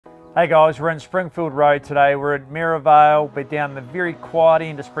Hey guys, we're in Springfield Road today. We're at Merivale, but down the very quiet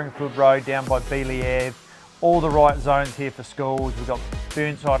end of Springfield Road, down by Beeley Ave. All the right zones here for schools. We've got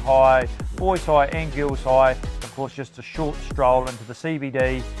Burnside High, Boys High and Girls High. Of course, just a short stroll into the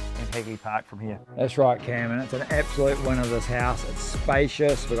CBD and Peggy Park from here. That's right, Cam, and it's an absolute winner, this house. It's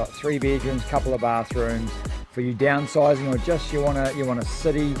spacious. We've got 3 bedrooms, couple of bathrooms. For you downsizing or just you want a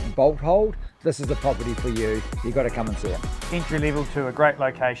city bolt hold, this is the property for you. You've got to come and see it. Entry level to a great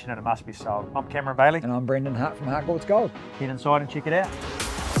location and it must be sold. I'm Cameron Bailey. And I'm Brendan Hart from Harcourt's Gold. Get inside and check it out.